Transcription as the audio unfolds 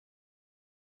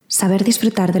Saber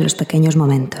disfrutar de los pequeños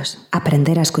momentos,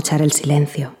 aprender a escuchar el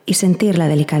silencio y sentir la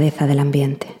delicadeza del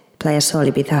ambiente. Playa Sol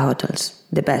Ibiza Hotels,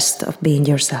 the best of being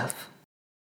yourself.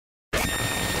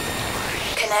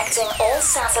 Connecting all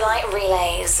satellite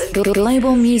relays.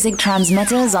 Global music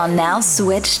transmitters are now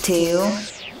switched to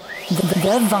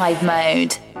the Vibe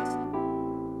Mode.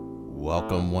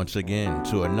 Welcome once again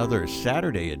to another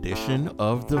Saturday edition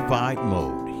of the Vibe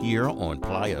Mode here on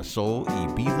Playa Sol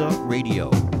Ibiza Radio.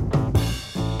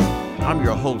 I'm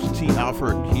your host, T.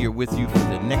 Alford, here with you for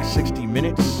the next 60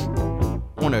 minutes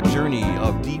on a journey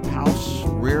of deep house,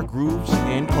 rare grooves,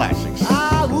 and classics.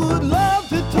 I would love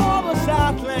to tour the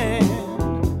Southland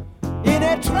in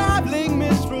a traveling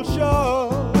minstrel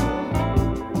show.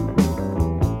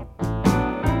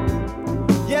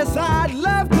 Yes, I'd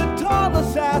love to tour the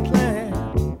Southland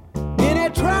in a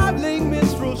traveling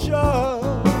minstrel show.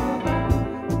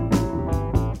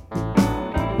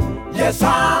 Yes,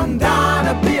 I'm down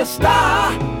to be a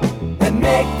star and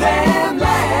make them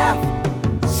laugh.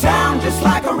 Sound just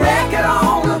like a record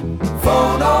on a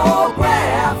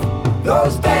phonograph.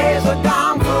 Those days are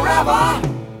gone forever,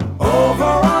 over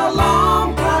a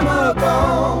long time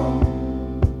ago.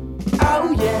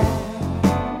 Oh yeah.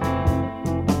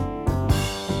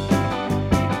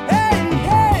 Hey,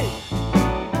 hey.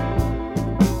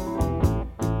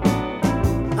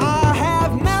 I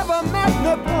have never met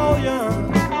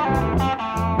Napoleon,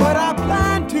 but I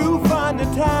plan to find the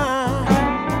time.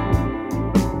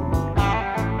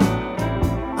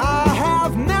 I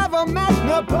have never met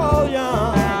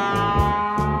Napoleon,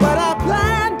 but I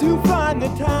plan to find the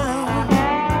time.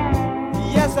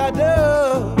 Yes, I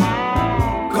do.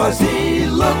 'Cause he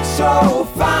looks so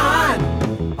fine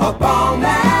up on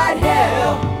that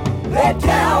hill. They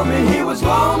tell me he was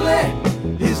lonely,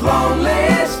 he's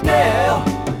lonely still.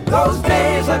 Those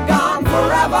days are gone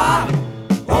forever,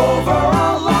 over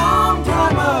a long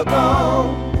time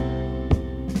ago.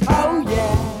 Oh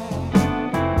yeah.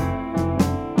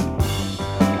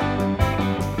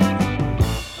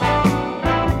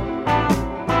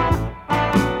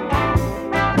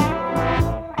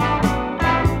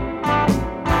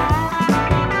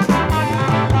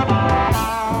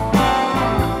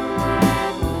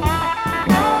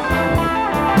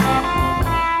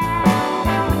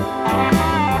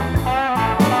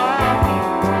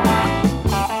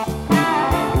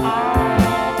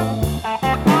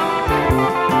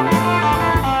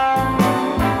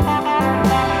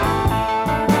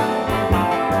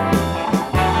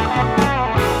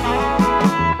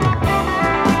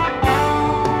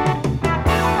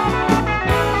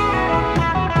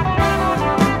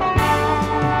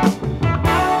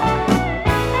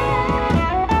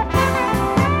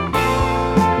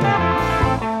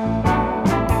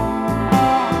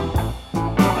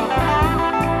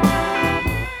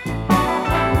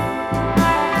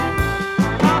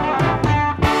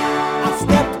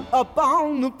 Up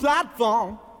on the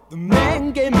platform, the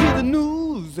man gave me the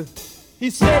news. He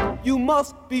said, "You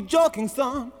must be joking,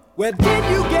 son. Where did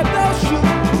you get those shoes?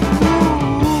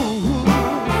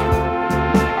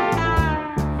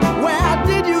 Where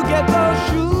did you get those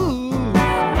shoes?"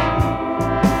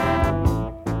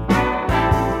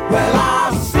 Well,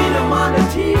 I've seen them on the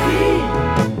TV,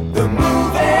 the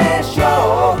movie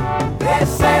show. They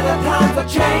say the times are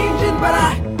changing, but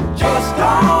I just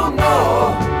don't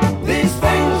know. These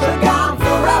things are gone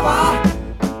forever,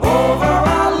 over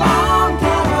a long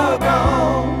time ago.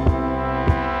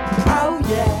 Oh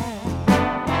yeah.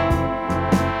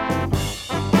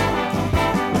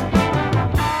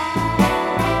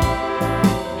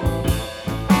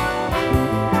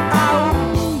 Oh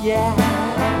yeah.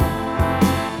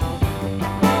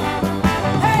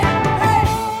 Hey, hey.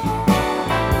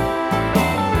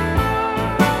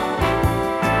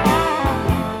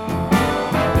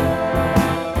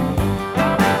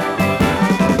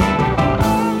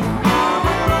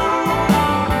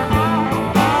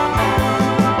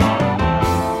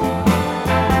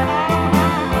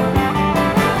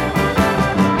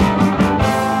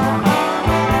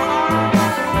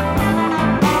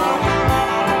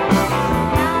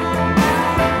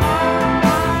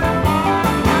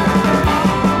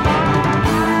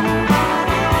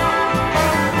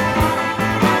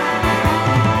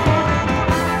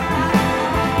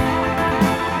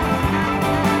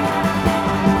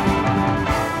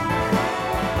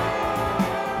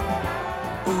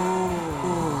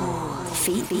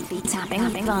 Feet tapping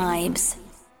vibes.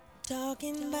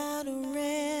 Talking about a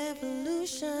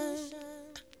revolution,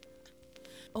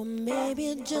 or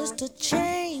maybe just a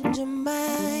change of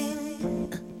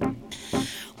mind.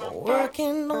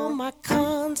 Working on my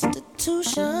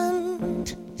constitution,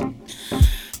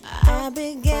 I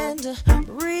began to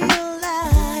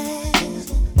realize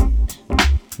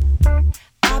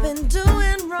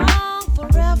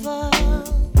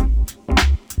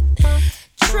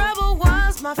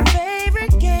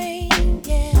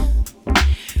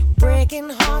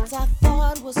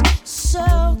thought was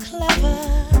so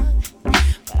clever,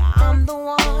 but I'm the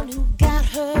one who got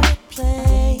her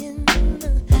playing.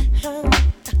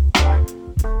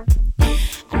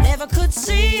 I never could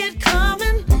see it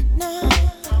coming, no.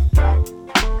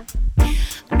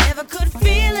 I never could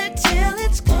feel it till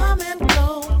it's come and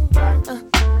gone.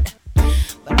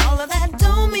 But all of that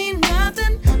don't mean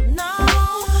nothing, no.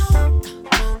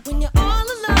 When you're all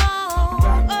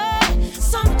alone,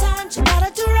 sometimes you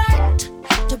gotta do right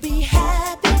to be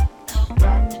happy.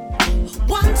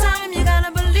 One time you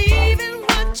gotta believe in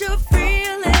what you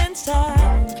feel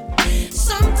inside.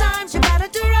 Sometimes you gotta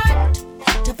do right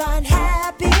to find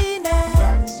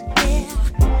happiness, yeah.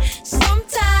 Sometimes,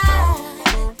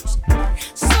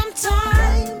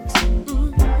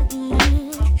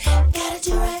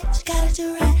 gotta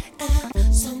do right,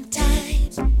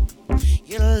 sometimes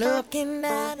you're looking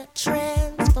at a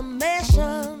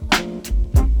transformation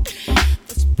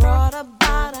that's brought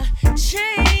about a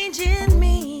change in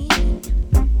me.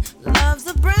 Love's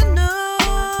a brand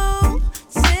new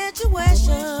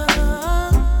situation.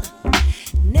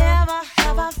 Never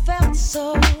have I felt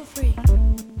so free.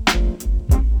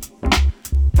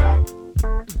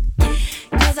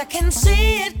 'Cause I can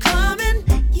see it coming,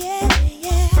 yeah,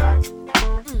 yeah.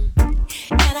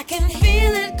 And I can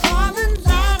feel it calling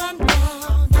loud and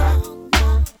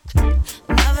loud.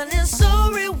 Loving is so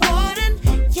rewarding,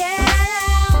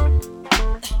 yeah.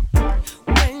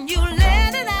 When you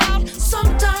let it out,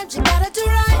 sometimes you gotta do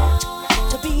right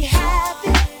to be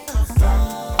happy.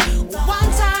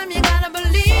 One time you gotta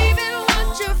believe in what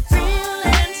you feel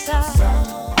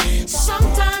inside.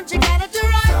 Sometimes you gotta do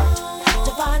right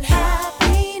to find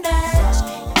happiness,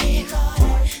 yeah.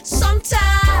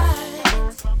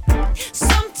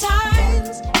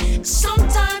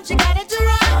 Sometimes you gotta do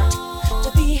right to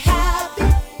be happy.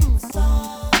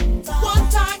 One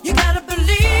time you gotta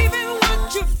believe in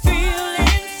what you feel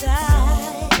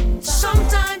inside.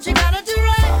 Sometimes you gotta do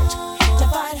right to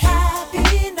find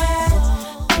happiness,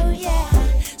 oh yeah.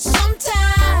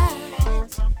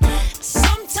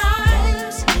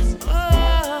 Sometimes,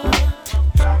 oh.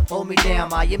 Hold me down,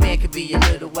 ma, your man could be a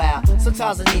little wild.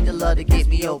 Sometimes I need the love to get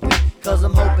me open, 'cause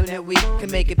I'm hoping that we can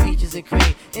make it peaches and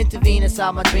cream. Intervene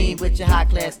inside my dream with your high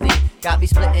class thing. Got me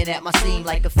splitting at my seam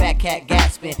like a fat cat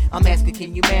gasping. I'm asking,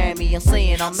 can you marry me? I'm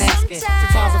saying I'm asking.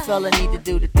 Sometimes a fella need to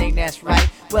do the thing that's right,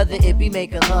 whether it be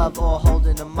making love or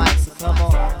holding the mic. So come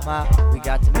on, ma, we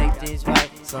got to make things right.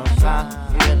 Sometimes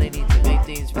we really need to make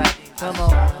things right. Come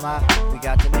on, ma, we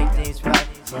got to make things right.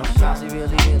 Sometimes we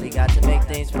really got to make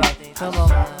things right. Come on,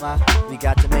 ma, we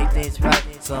got to make things right.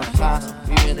 Sometimes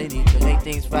we really need to make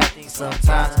things right.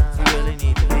 Sometimes we really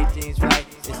need to make things right.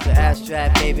 It's the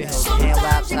abstract, baby. Hold your hand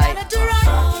while Sometimes you gotta do right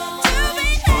to be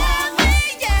happy,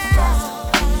 yeah.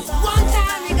 One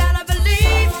time you gotta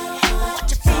believe what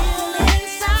you feel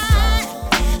inside.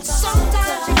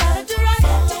 Sometimes you gotta do right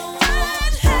to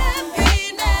find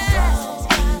happiness,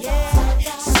 yeah.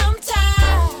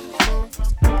 Sometimes you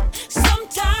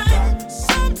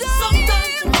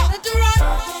gotta do right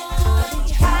to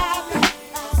be happy.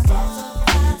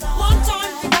 One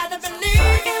time you gotta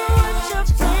believe in what you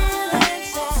feel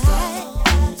inside.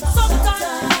 Sometimes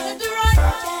you gotta do right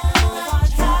to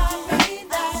find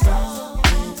happiness.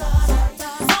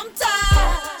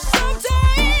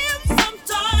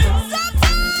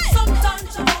 Sometimes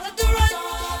you gotta do right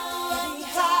to be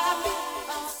happy.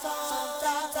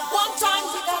 One time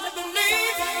you gotta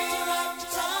believe it.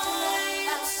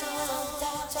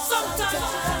 Sometimes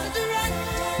you gotta do right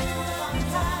to find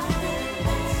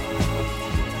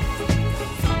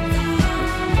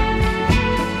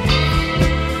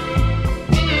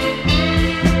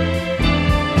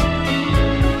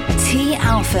T.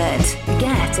 Alford,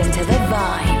 get into the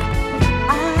vibe.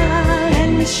 Let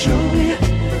me show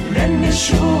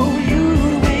you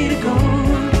the way to go.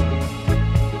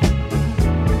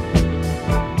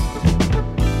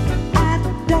 I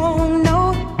don't know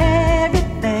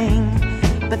everything,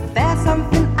 but there's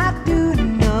something I do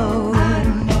know. I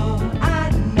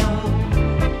know.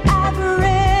 I've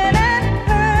read and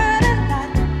heard a lot,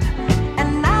 and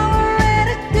now I'm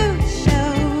ready to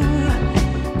show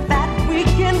that we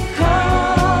can come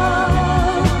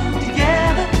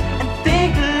together and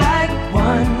think like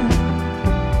one.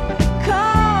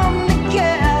 Come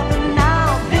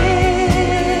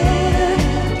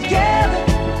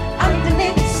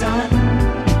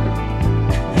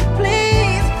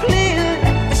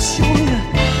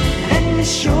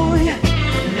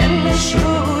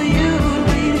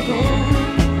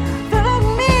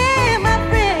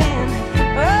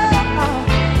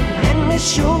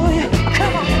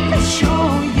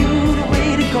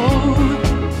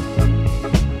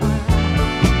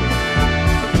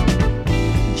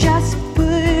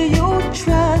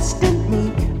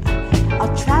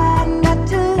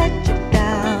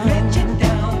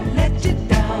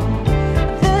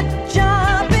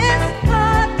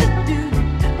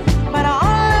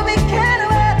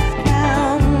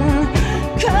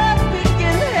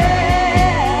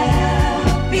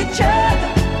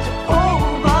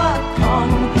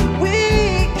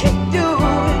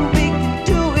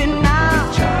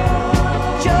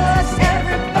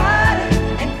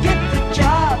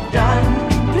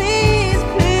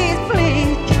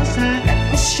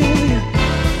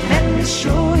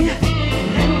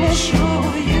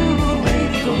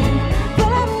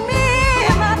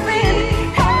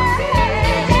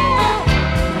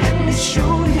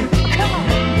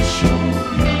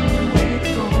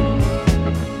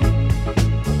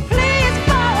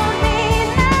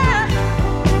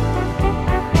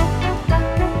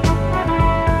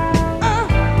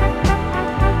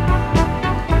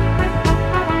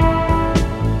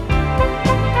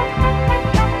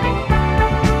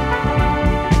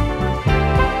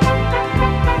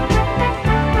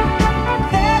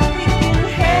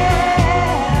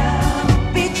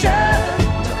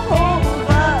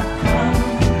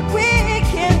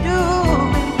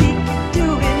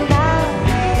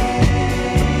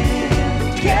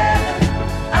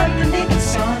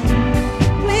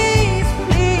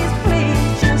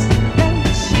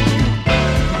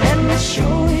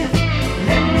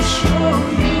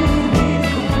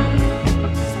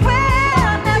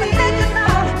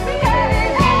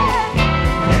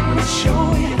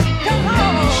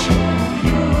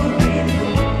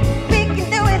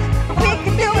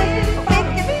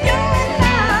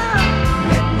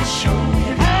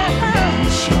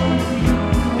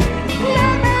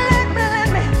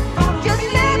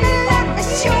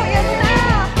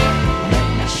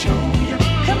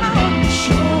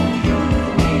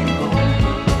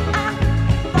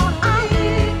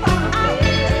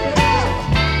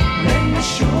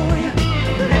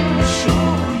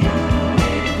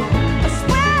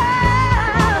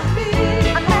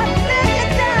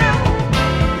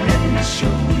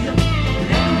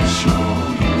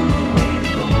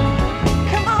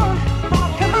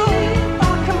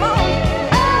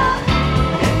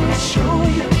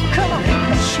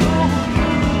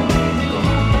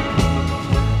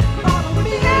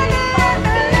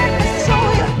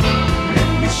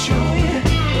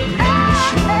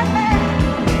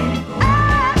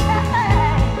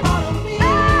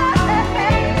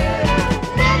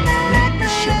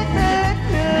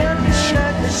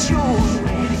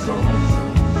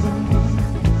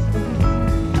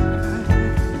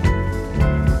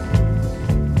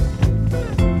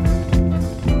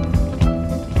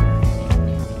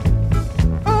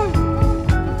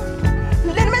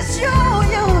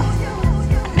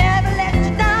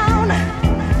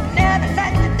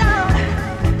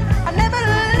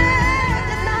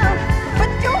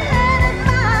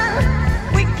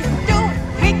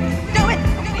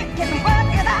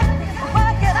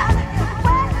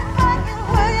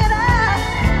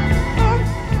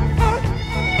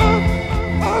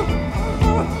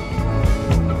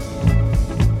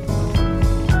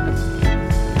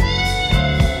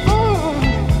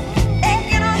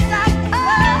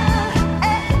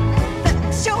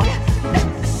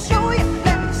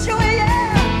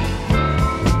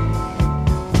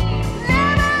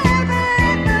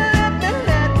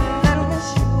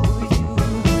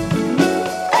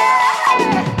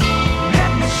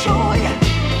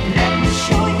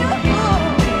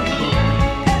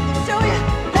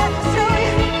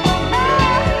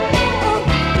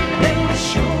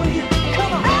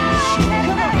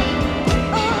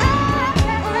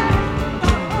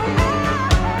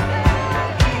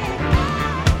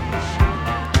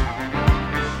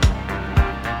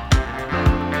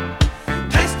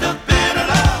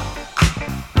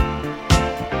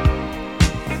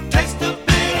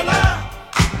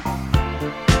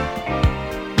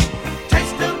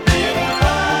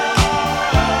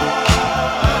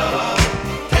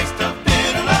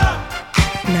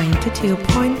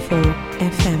 92.4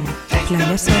 FM,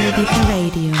 Playa Sol Ibiza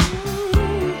Radio.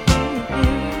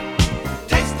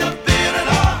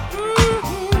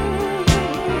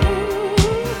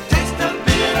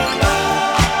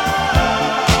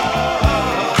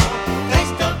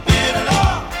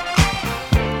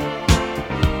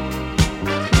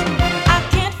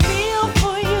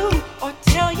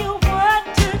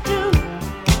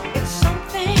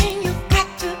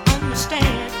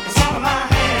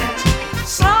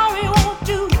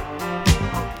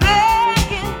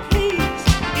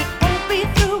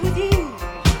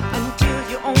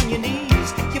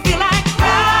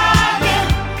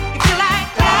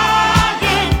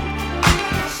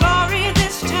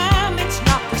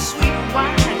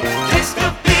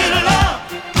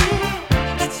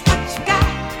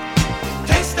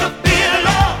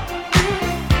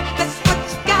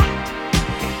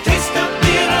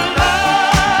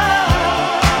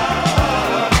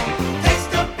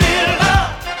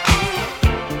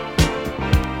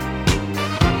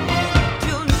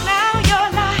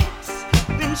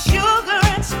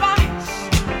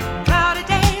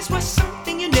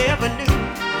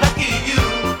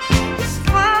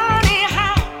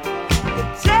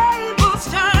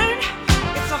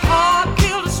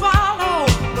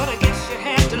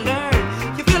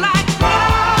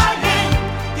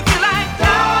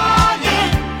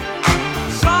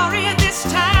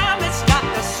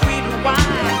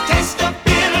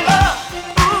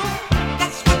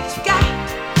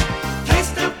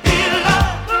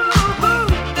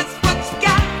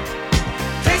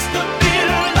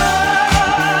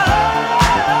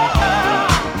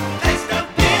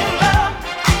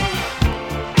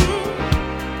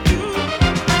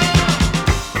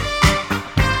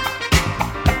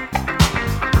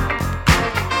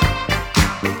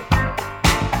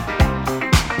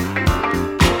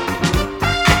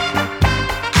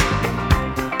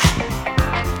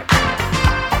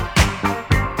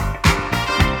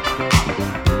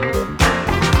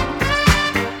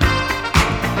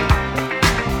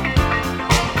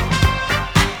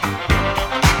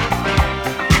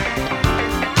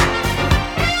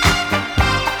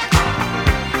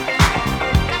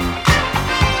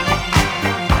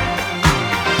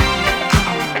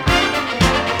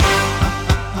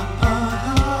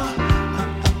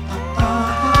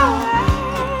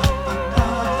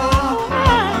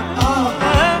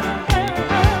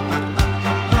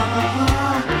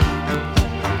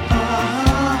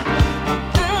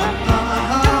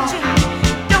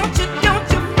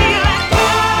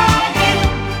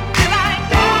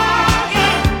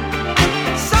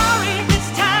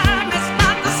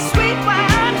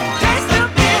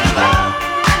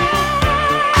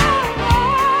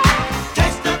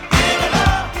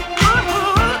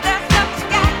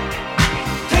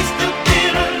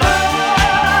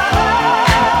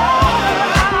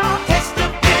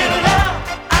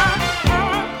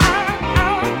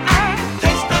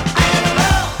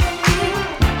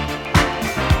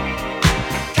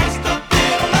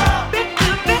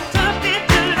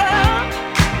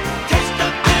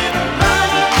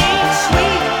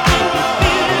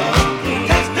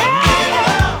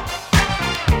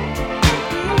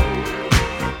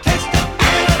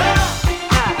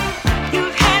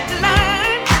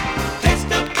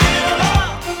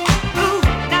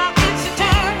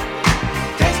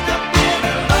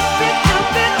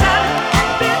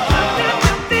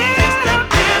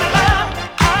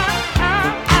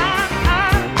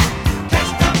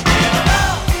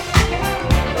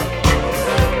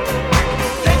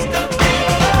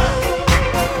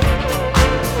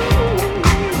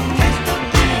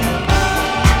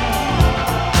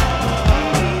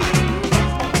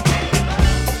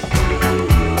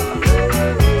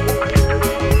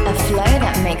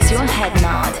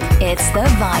 It's the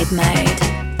Vibe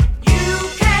Mode.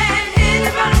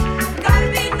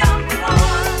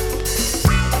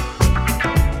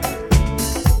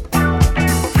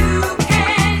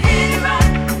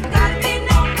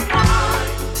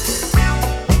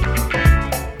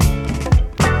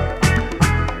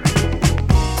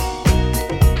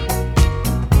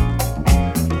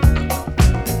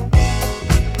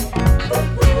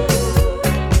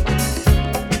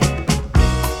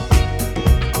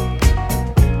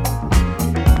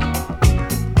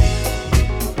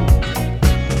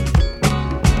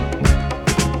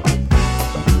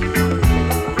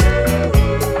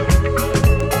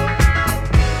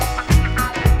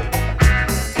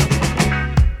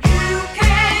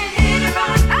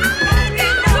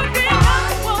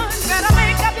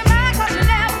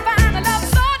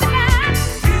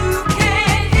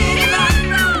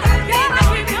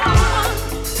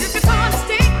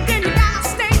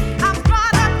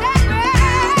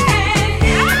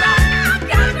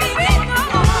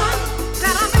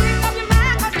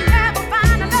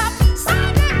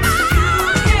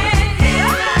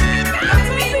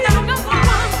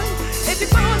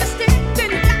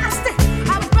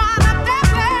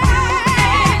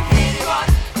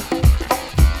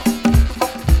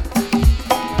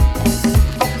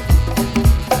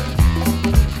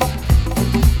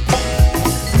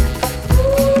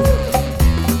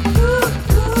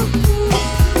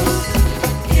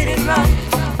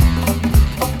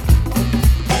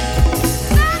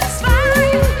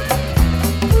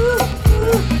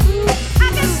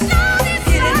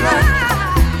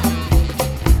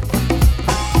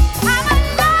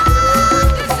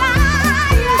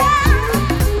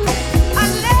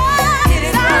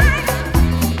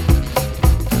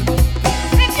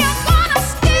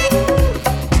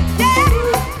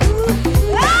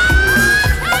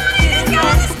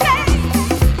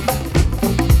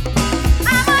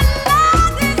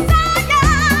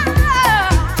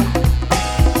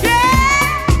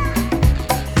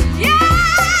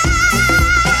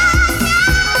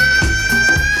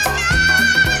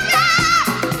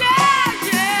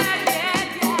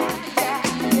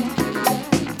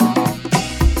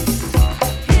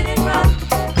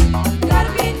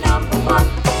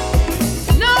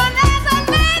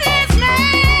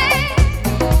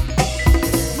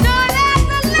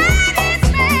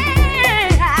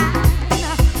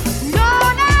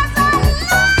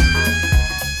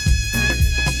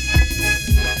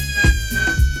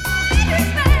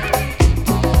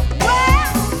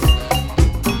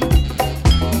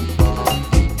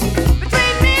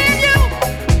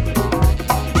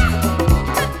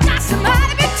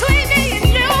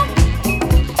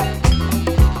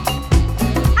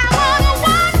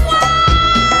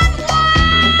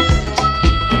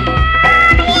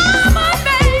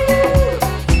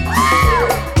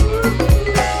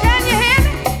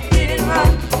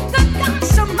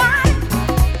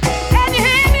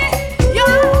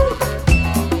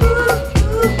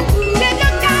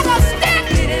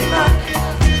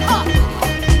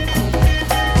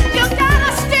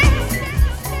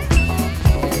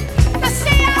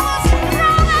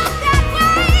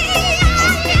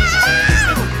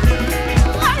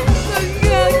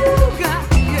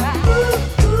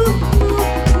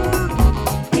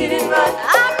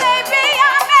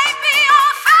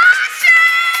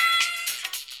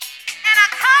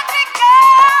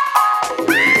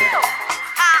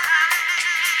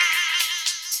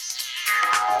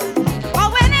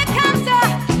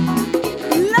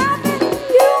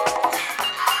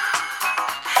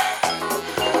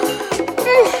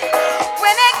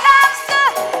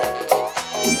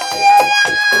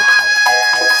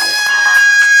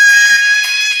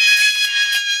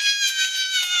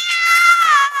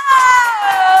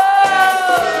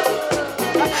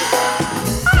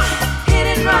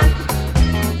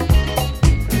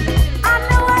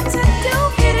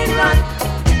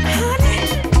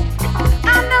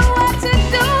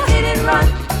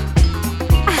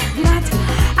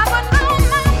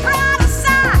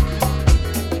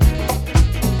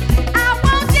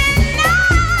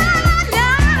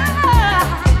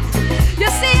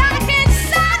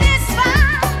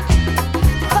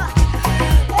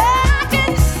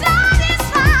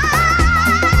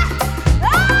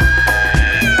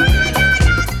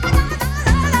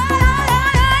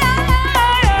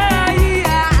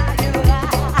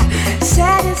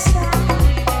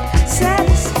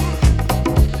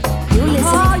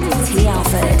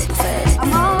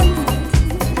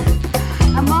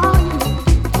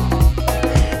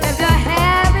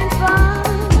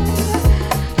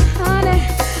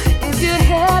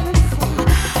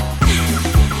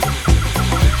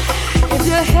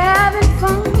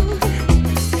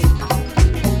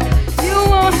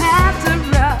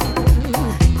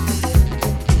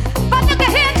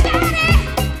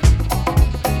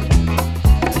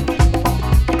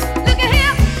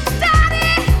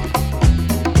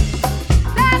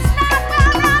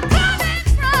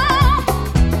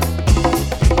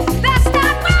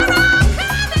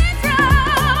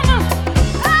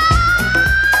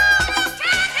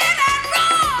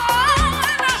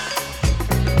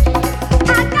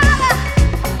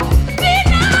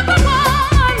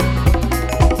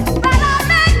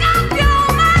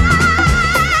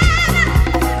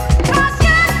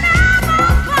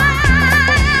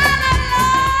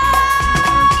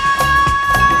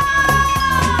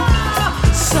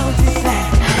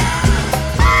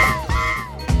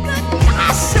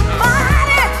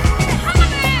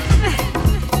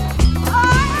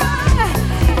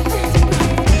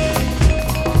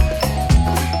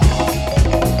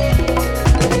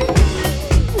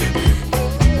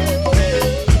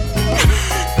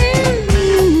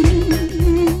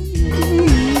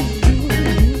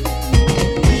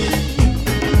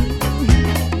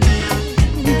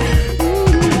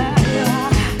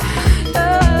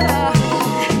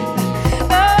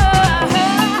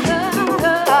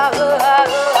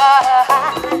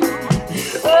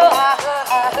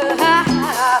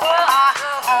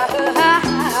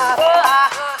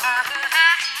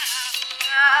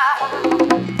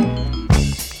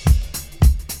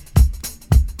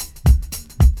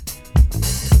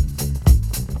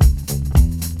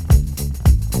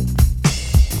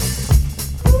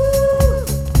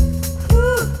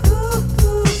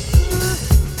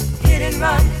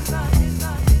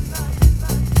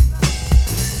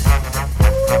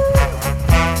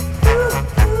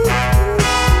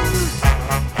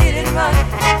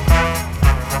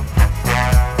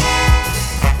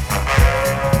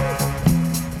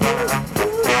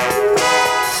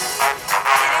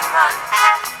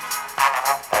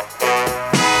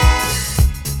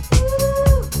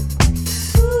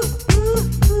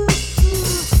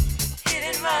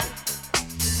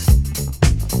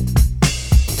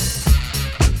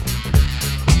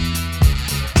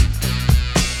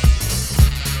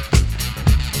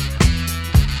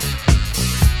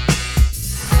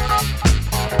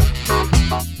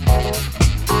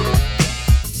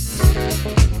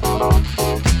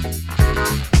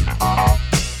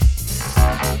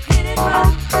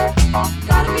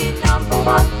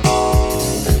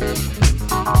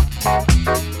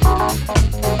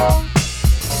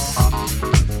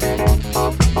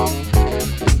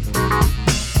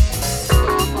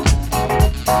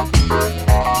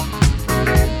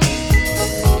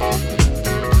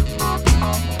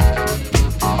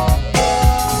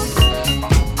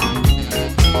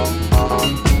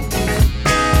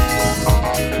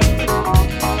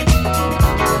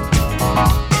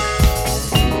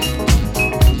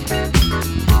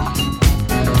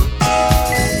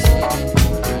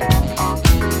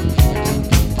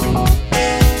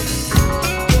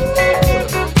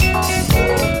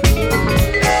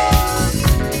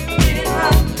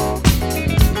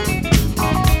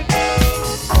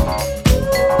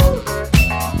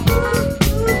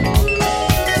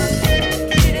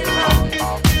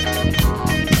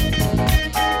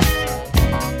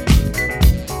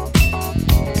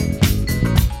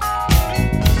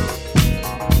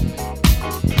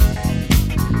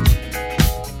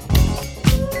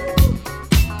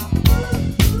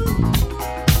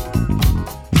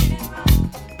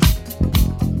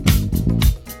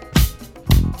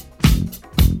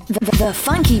 The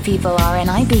funky people are in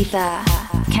Ibiza.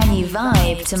 Can you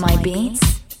vibe to my beats?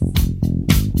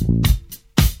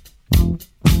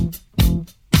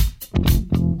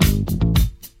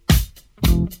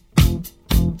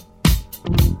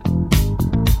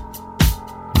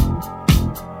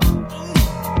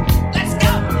 Let's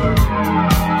go!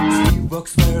 Steve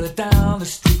walks merrily down the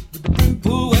street with the brim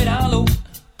pulled way down low.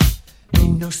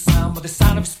 Ain't no sound but the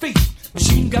sound of his feet.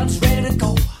 Machine guns ready to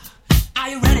go. Are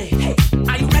you ready? Hey,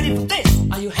 are you ready for this?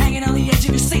 Are you hanging on the edge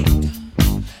of your seat?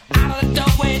 Out of the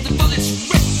doorway, the bullets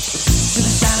rip to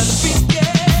the sound of the beat,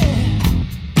 yeah.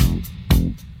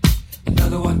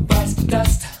 Another one bites the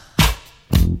dust.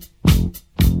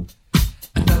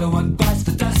 Another one bites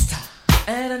the dust.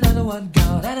 And another one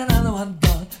gone, and another one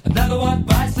gone. Another one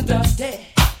bites the dust, hey.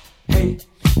 Hey,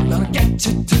 I'm gonna get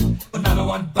you too. Another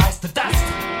one bites the dust.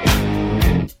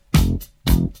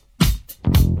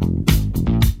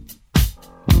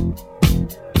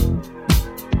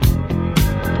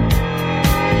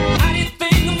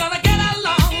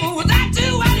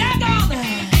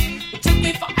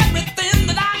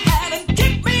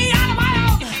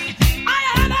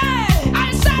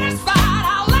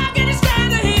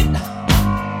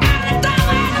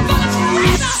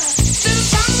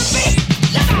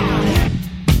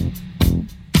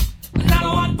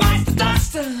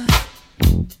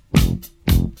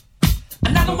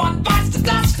 Another one bites the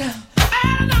dust,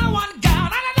 and another one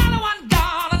gone, and another one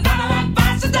gone. Another one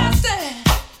bites the dust.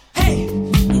 Hey,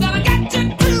 I'm gonna get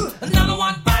you too. Another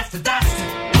one bites the dust.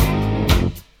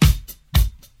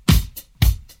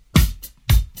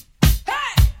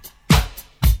 Hey,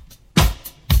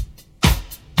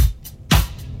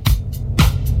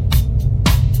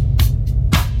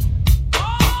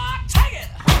 oh, take it.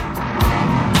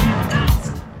 Dust.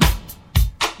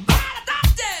 Bite the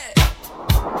dust.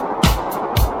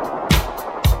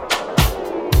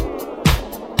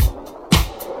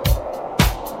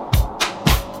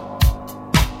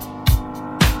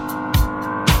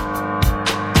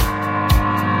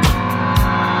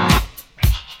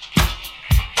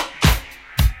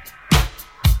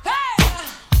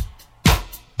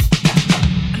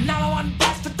 Another one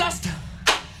bites the dust.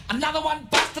 Another one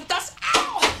bites the dust.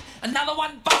 Ow! Another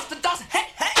one bites the dust. Hey,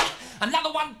 hey!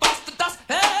 Another one bites the dust.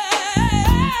 Hey!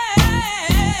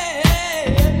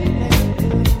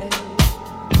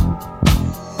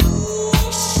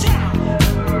 Ooh, shout!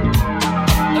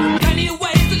 There are plenty of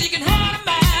ways that you can hurt a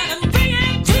man and bring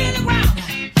him to the ground.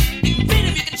 You can beat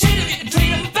him, you can cheat him, you can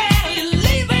treat him bad, or you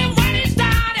leave him when he's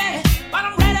down. But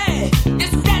I'm ready,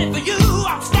 yes, I'm ready for you.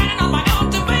 I'm standing on my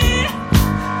own two feet.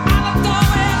 Out the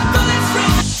doorway, the bullets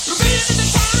rip. The beat is the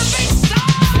sound of beats.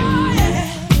 Oh, yeah.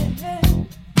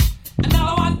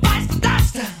 Another one bites the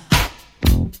dust.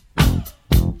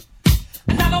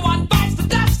 Another one bites the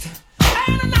dust.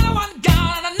 And another one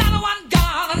gone, and another one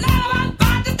gone. Another one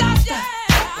bites the dust. Yeah.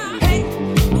 Hey,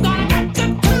 I'm gonna get you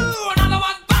too. Another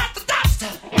one bites the dust.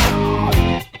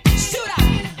 Shoot out.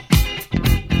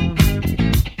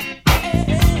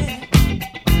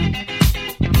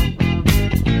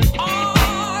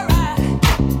 All right.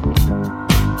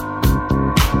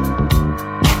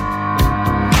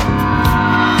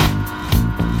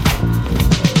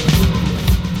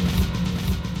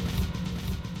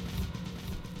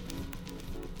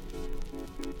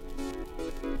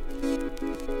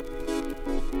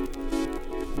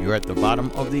 You're at the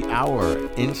bottom of the hour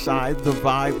inside the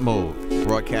Vibe Mode,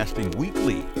 broadcasting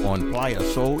weekly on Playa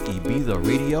Soul Ibiza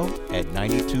Radio at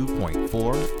 92.4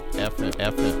 FM.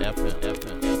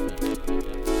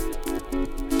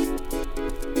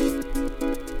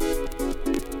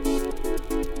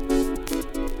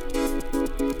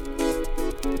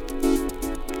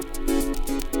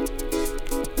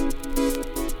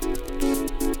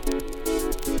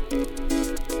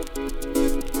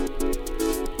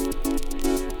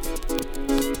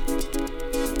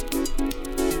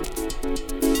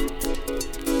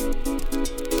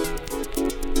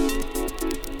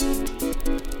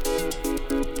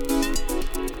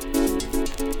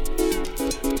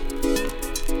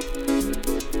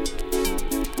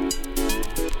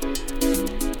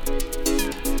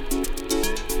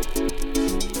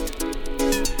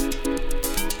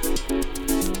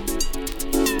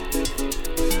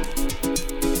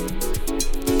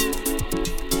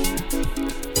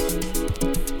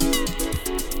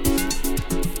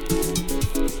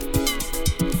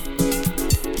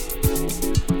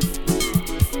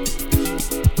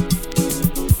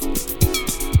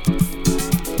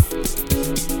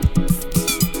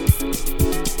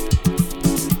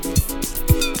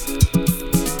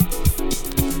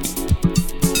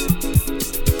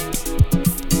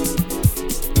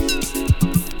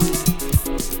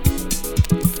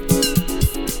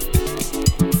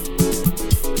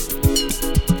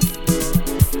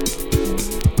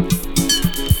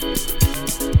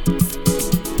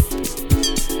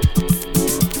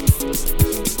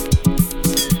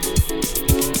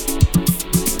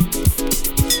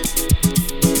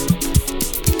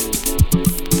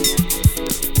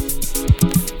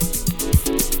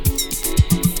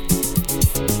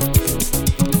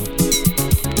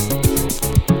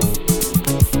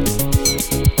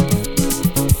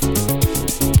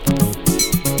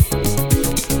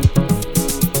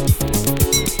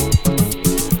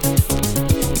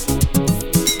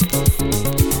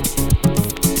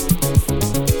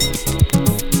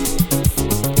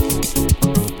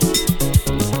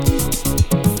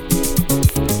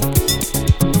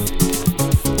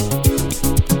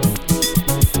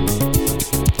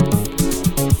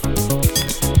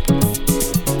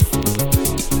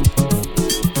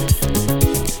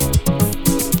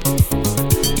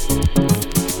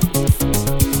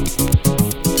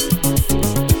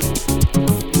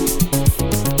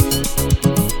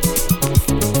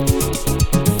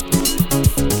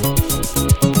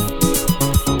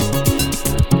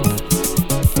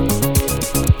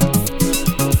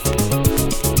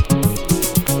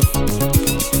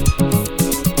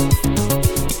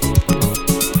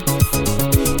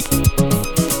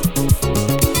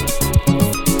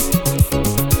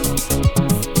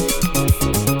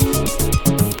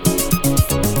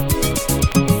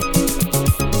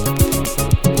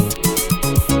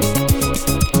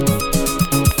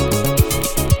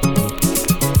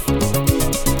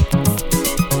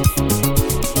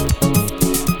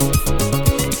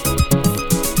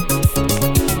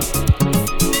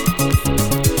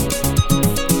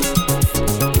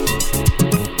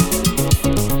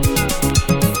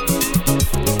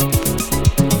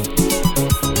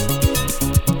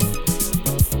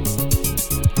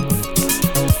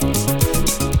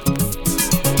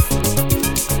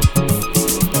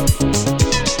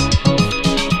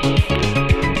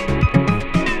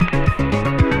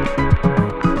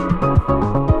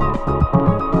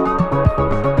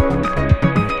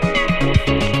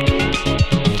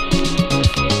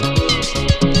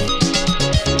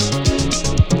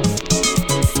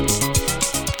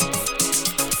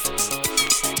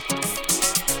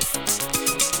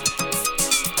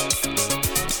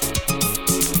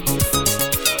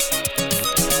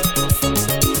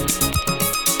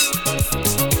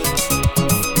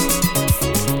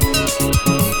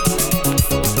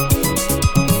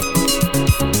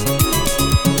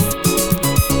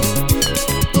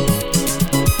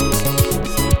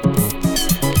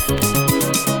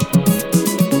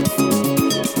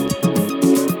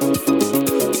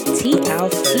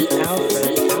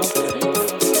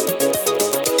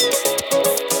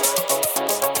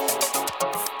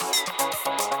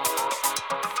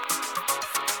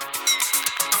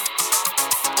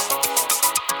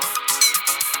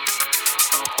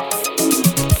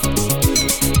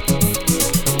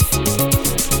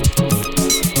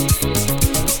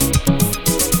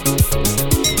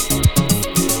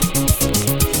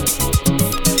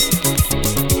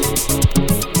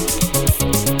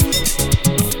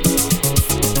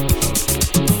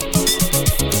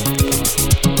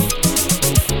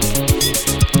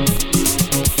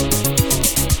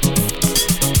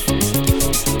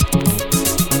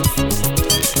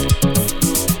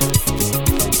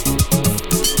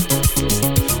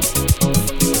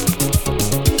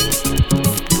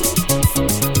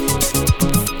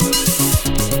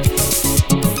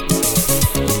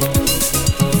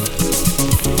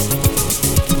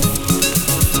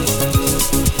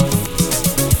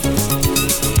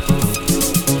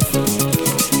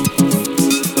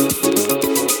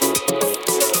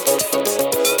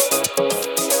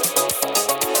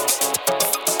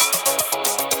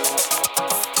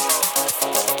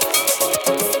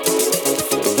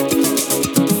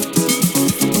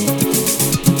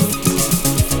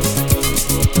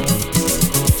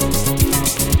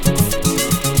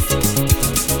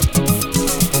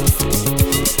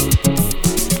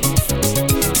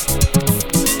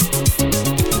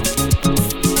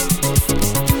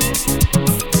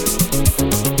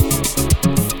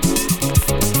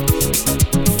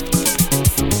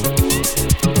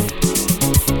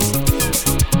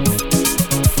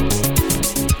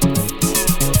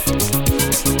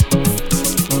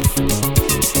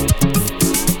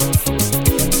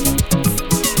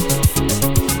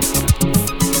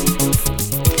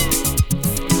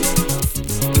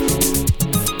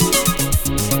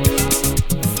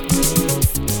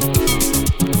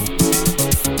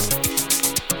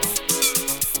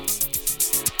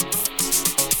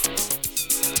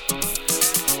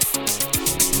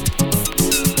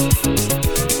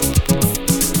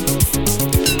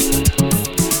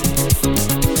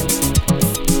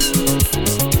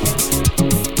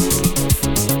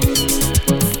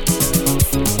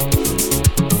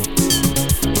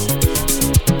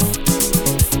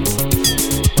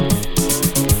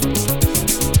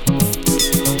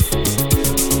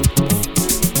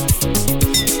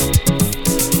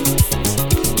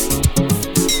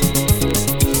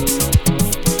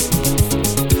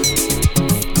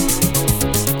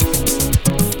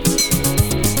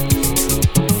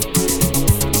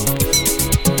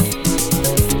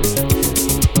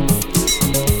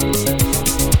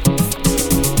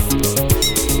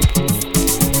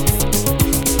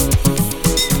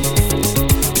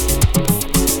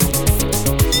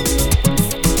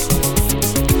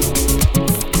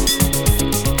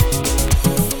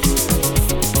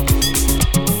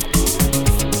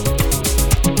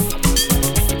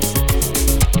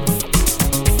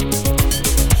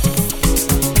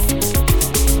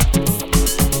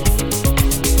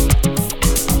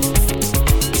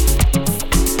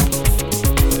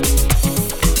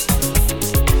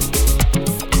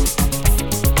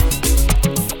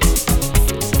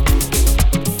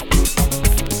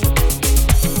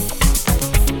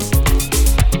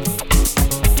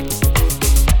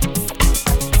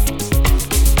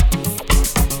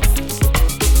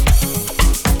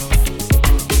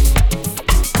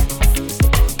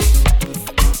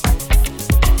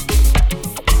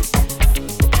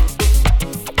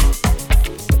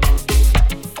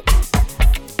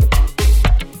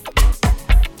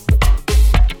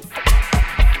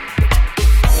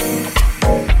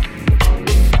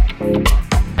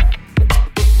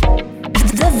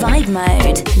 Vibe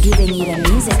Mode, giving you the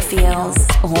music feels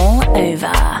all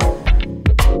over.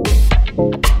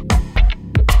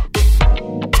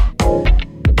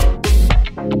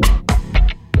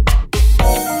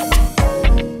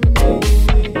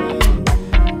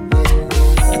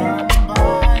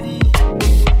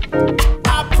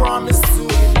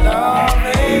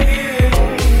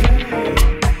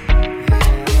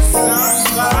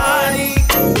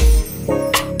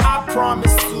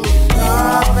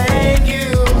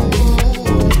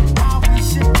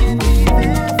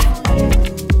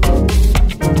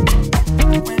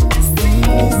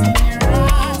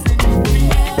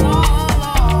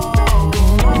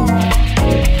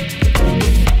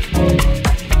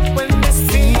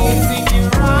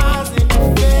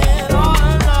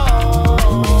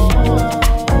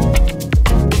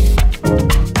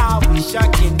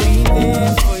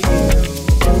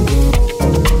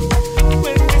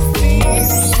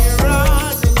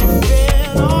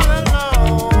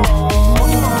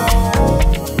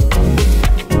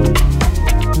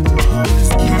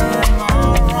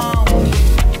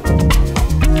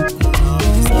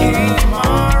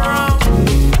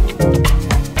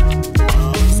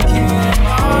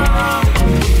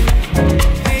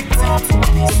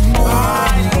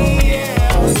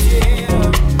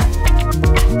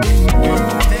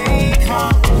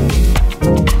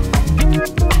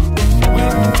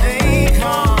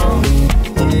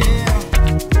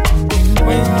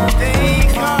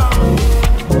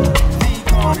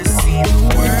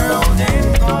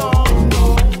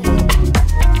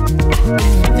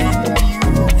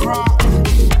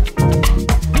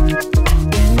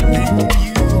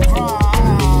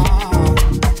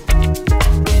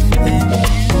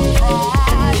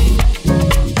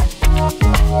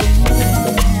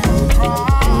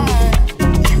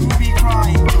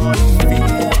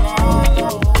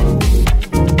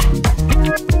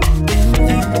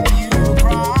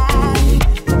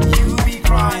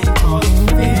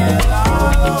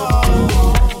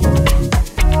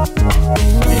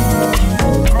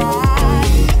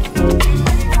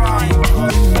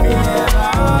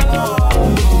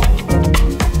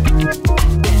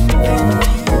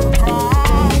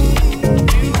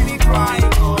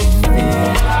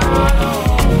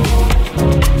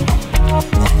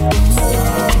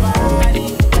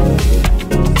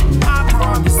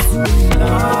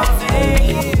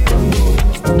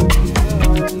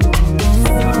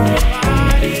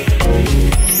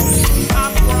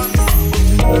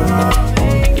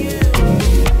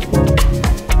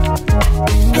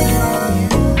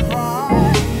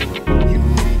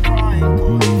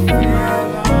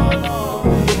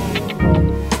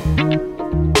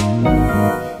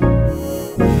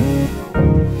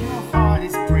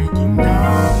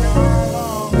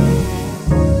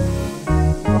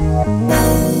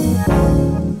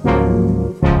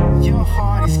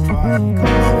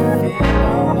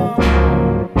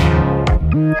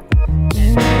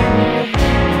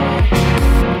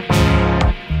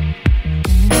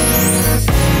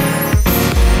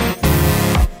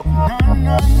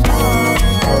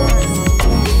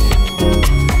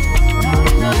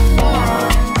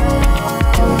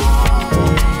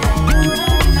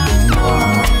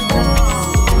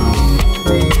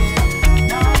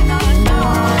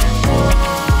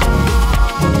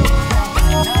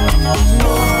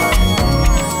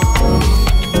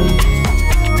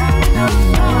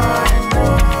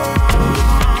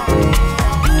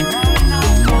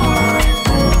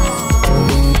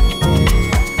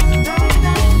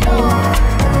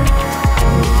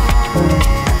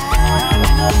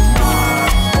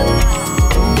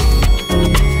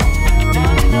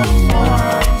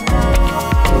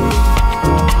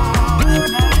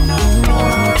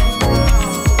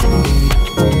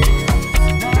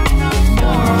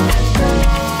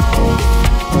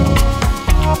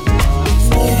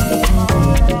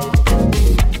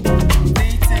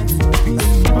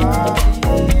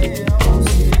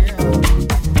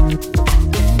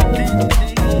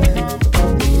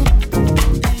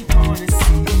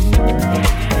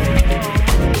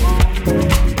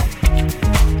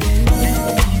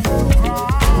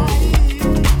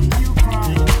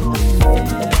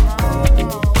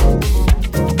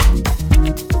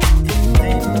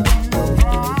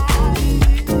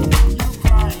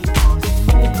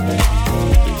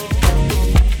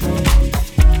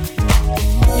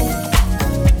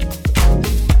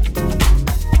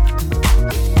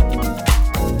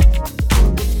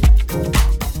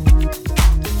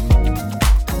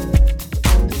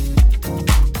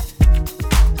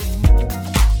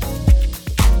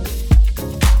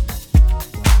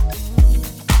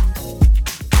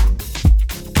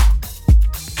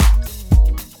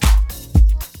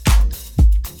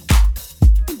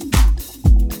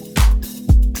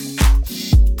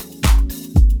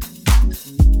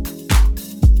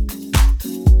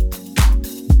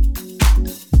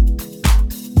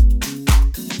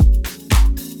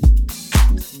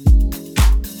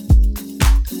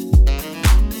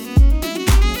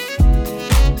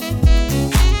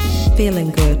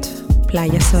 feeling good.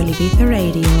 Playa Sol Ibiza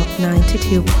Radio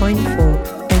 92.4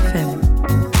 FM.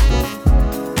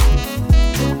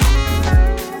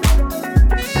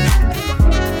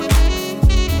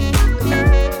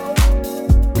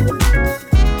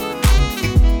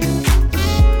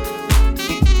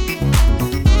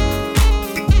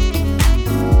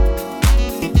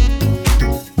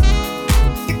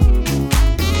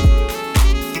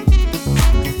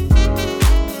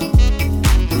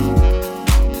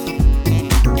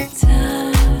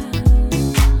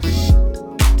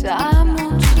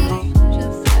 Time, time,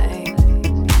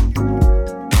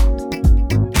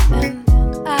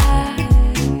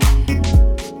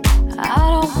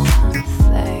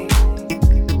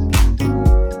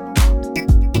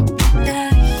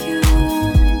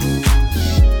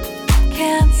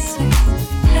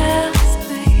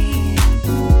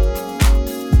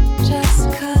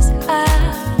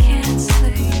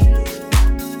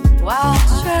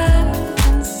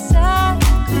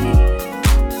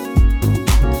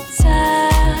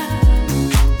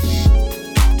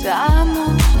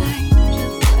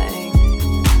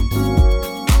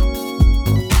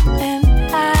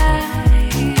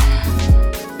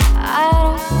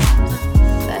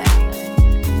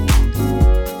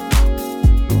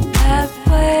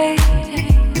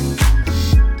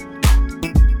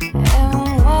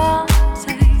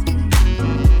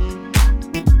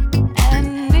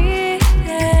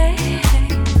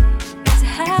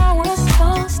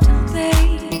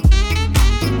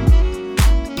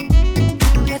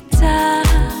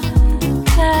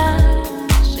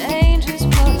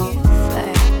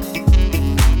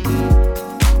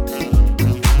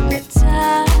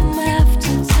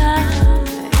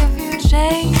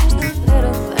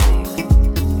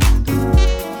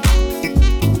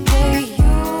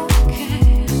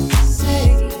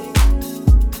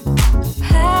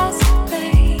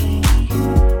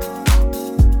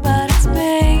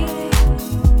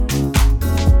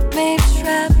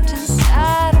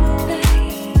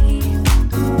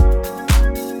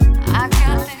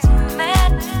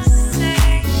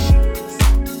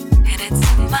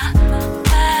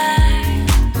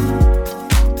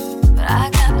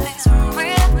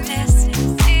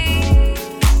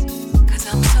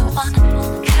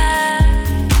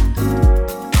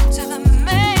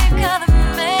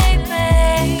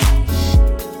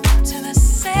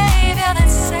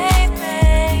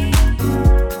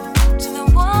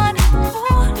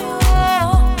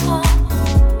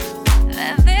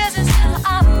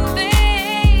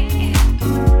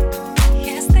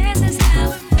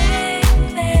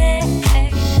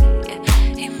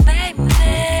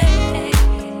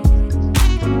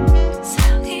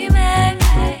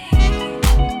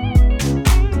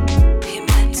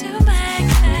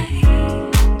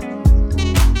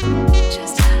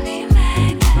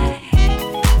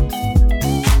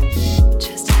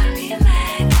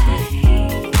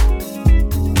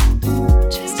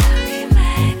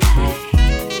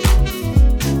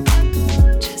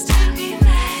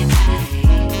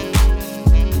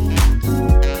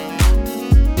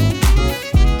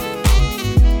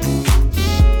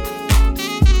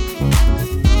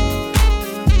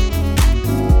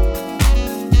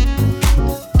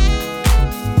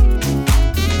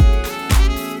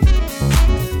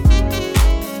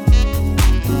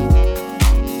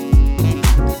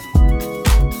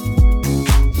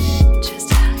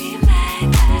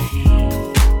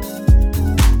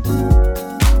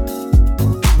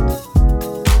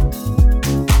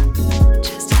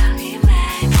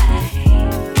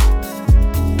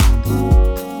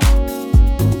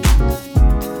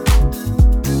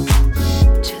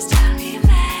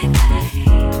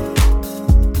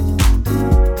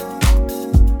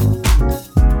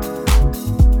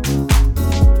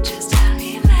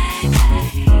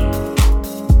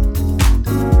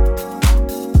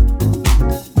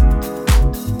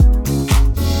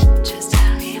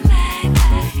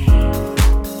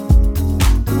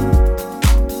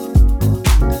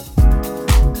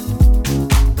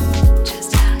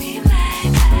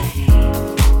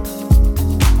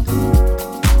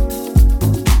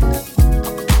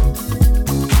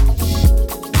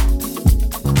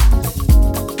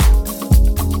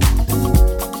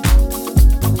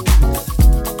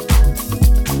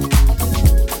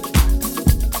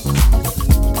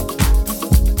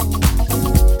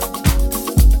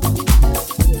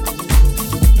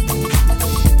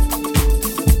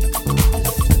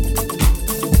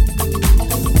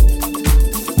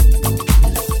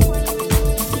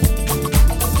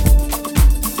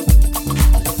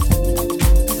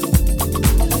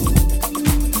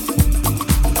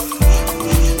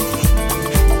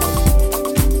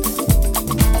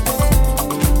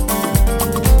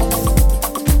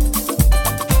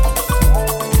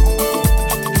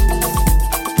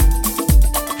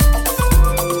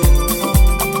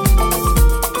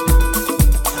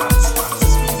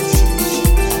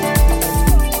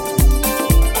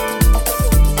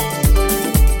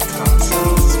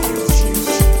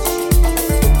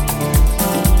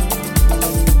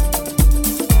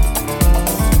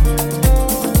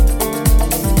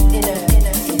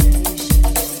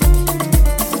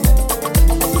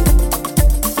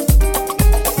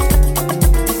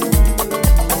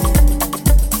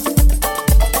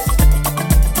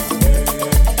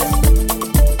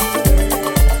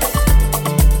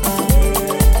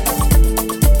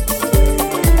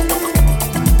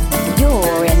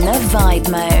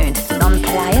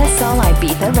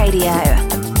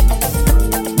 Radio.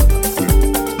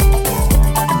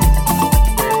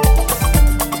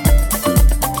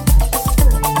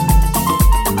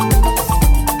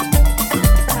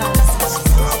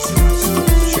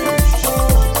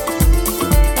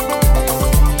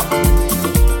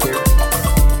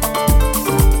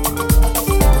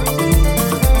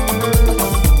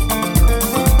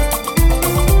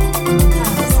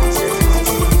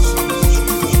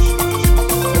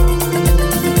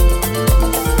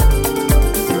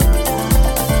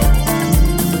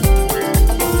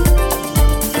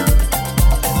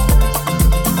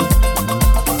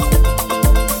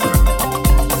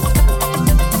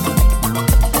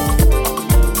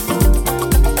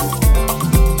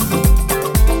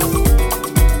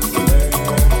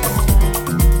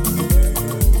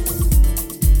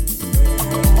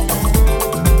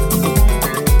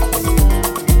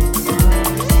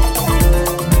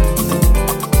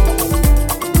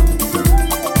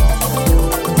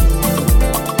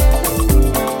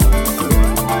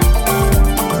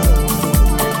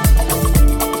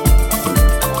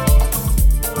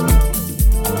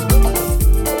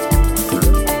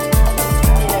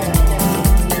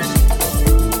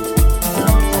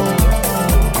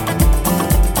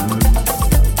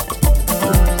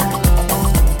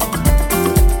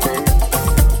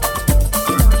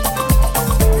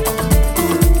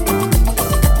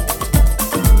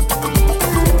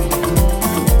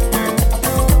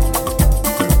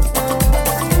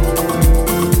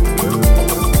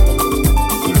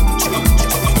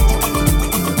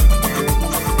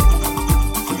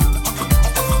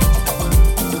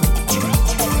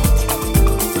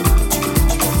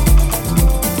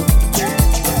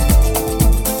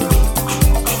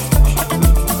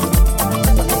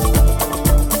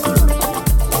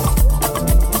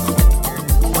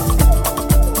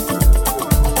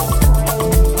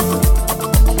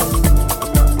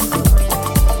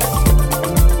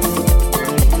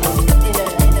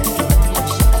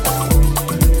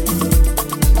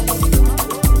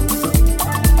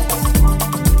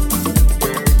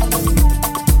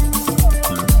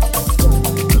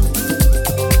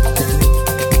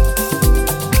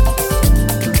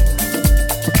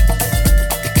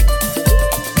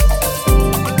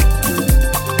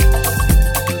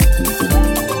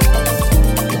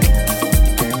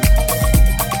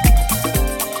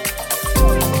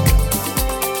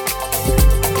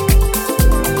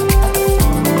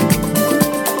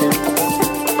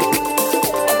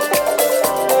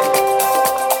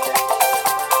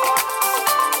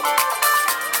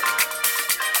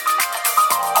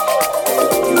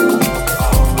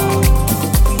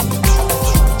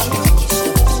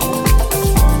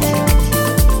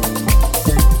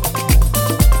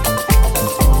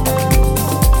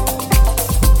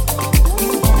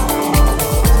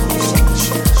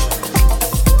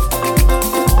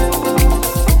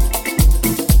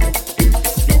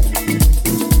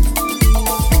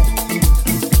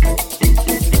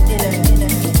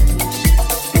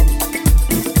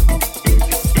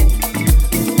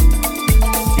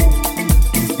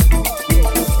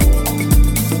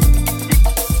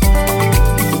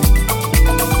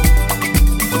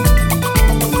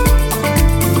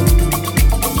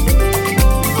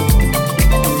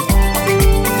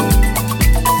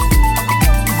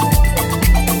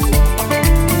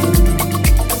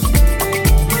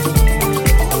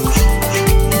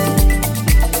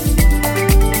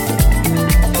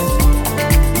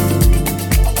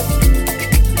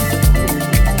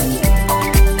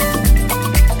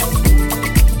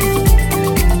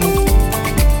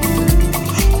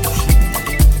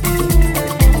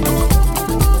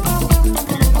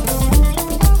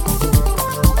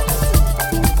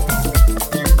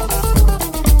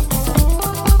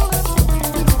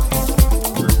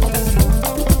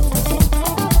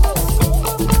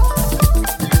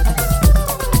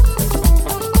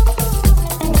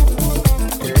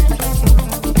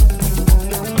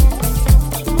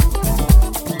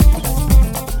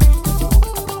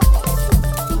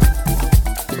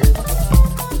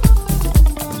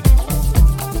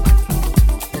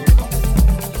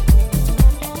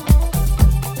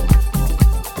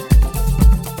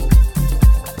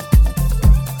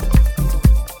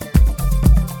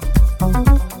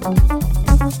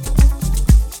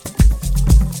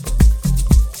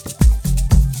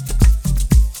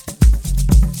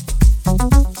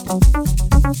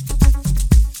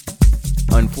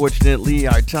 Unfortunately,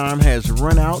 our time has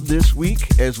run out this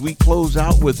week as we close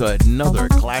out with another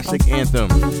classic anthem.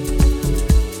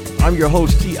 I'm your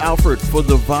host, T. Alfred, for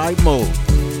The Vibe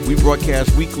Mode. We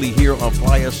broadcast weekly here on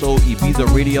Playa Soul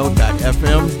Ibiza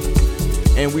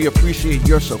Radio.fm, and we appreciate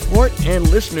your support and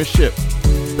listenership.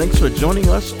 Thanks for joining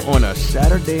us on a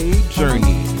Saturday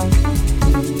journey.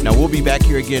 Now, we'll be back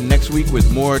here again next week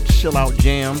with more chill out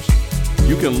jams.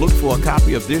 You can look for a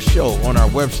copy of this show on our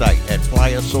website at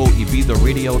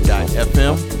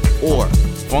playasoulibiza.radio.fm or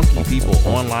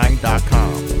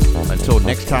funkypeopleonline.com. Until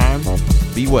next time,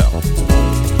 be well.